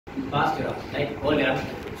past era, like old era.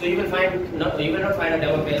 So you will not find a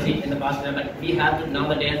democracy in the past era, but we have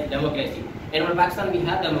nowadays democracy. In Pakistan we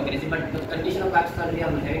have democracy, but the condition of Pakistan we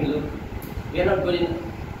are having look, we are not good in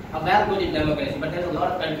well good in democracy. But there's a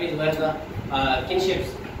lot of countries where the kinships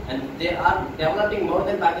and they are developing more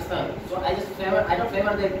than Pakistan. So I don't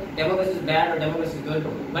favor that democracy is bad or democracy is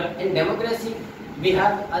good. But in democracy we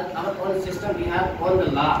have our own system, we have on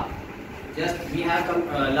the law. Just we have some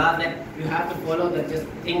law that you have to follow the just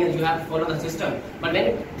thing and you have to follow the system. But when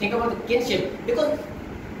you think about the kinship, because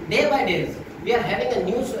day by day we are having a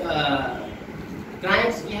new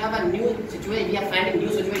crimes, we have a new situation, we are finding new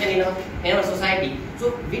situation in our society.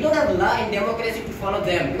 So we don't have law in democracy to follow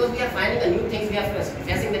them because we are finding the new things, we are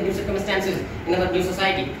facing the new circumstances in our new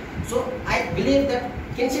society. So I believe that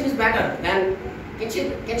kinship is better than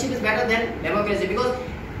democracy, because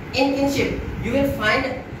in kinship you will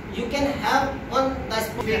find you can have on the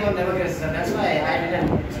speak on democracy, sir. That's why I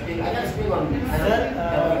didn't speak. I can't speak on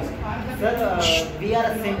democracy. Sir, we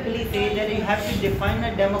are simply saying that you have to define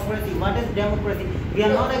a democracy. What is democracy? We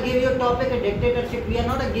are not a give you a topic a dictatorship. We are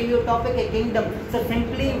not a give you a topic a kingdom. So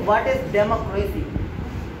simply, what is democracy?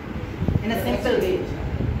 In a simple way.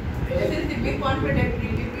 This is the big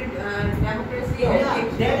contradictory between democracy and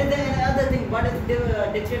yeah, that is another thing. What is the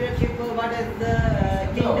dictatorship? What is the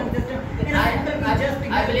kingdom system?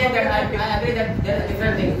 I believe that I agree that there are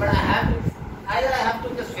different things, but either I have to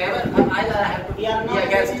just favor or either I have to be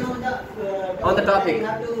against on the topic. You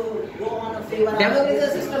have to go on a favor. Democracy is a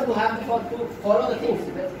system to have to follow the things.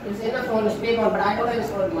 It's enough to speak on, but I don't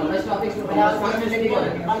have much topics to speak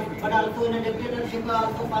on. But also in a dictatorship,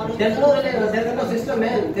 also following. There's no system,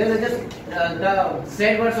 man. There's just the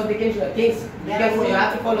said words of the kings. You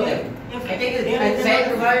have to follow them. I think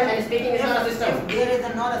saying the word and speaking is not a system. If there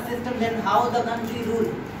is not a system, then how the country rules?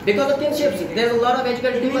 Because of kinships. There's a lot of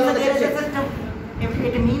educated people in the kinship. If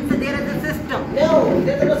it means that there is a system. No,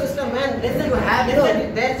 there's no system, man. Listen, you have,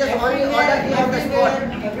 there's just only order on the spot.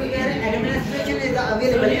 Everywhere administration is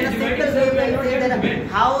available. In a simple way, we say that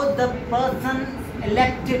how the person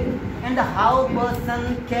elected and how person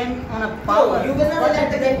came on a power. No, you will not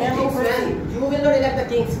elect the kings, man. You will not elect the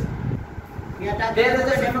kings. We are talking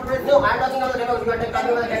about democracy. No, I'm talking about the democracy. You are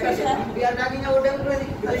talking about the dictatorship. We are talking about democracy.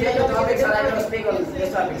 Change the topic, sir. I don't speak on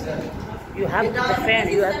this topic, sir. You have to defend.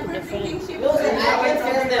 You have to defend. No, sir, I can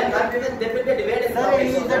face them. But they will debate in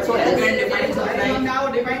topics. So that's what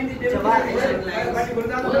now define the democracy. But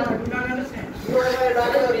Gurdas do not understand.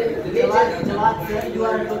 Jawad, sir, you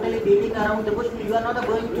are totally beating around the bush. You are not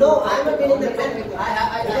going to. No, I am not beating the bush. I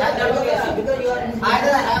have democracy because you are either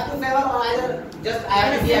I have to favor or either just I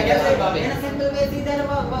have to be against the topic. In a simple way, see that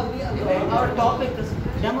our topic is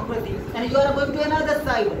democracy, and you are going to another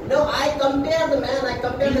side. No, I compare the man. I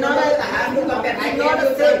compare the democracy. I have to compare. I gave you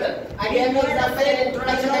example. I gave you example in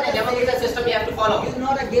introduction that a democratic system you have to follow. You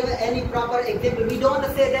not give any proper example. We don't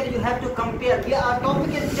say that you have to compare. Our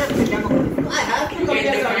topic is just democracy. I have to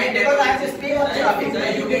compare because I have to speak on the topic.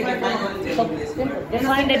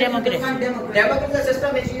 Define the democracy. Democracy is a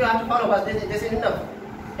system which you have to follow. But this is enough.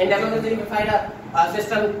 In democracy, you can find a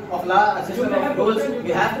system of law, a system of rules.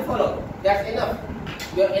 You have to follow. That's enough.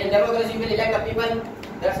 In democracy, you will elect the people.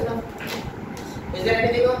 That's enough. Is there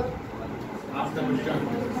anything more? Ask the question.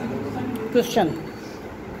 Question.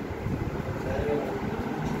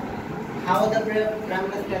 How the Prime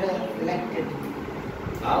Minister elected?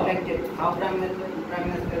 How? How Prime Minister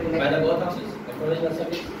elected? By the both houses. The provisional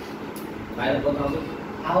assembly. By the both houses.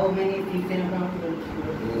 How many seats in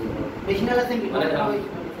National Assembly? 1.5.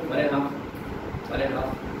 1.5.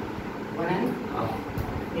 1.5.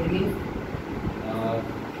 1.5. It means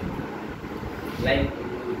like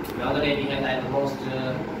nowadays we have almost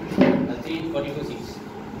 342 seats.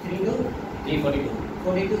 342.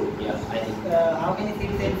 42. Yeah, I think. How many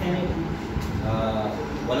seats in Senate?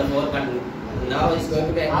 104, but now it's going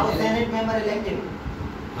to be. How Senate member elected?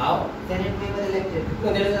 How? Senate member elected.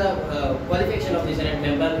 No, there is a qualification of the Senate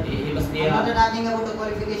member. He must be. I'm not talking about a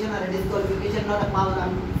qualification or a disqualification, not a power.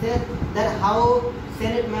 I'm saying that how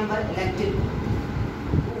Senate member elected.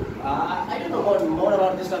 I don't know more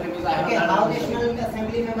about this topic because I haven't. Okay, heard how about this. National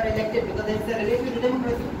Assembly member elected, because it's related to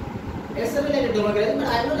democracy. It's a related democracy, but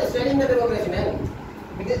I'm not studying the democracy, man.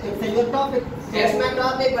 Because it's your topic. It's my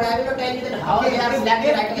topic, but I will not tell you that how they are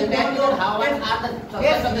selected. I can tell you that how what are the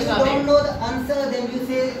subjects of If this you topic. don't know the answer, then you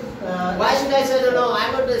say. Why should I say no?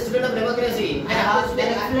 I'm not a student of democracy. I have to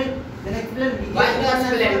explain. Then explain. Why should I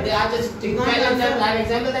explain? They are just tell themselves. I'm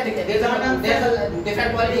example that there's a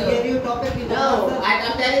different We quality. gave you topic. You No,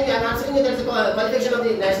 I'm telling you, I'm answering you. There's a qualification of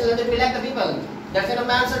the national assembly to elect the people. That's enough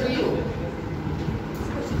answer to you.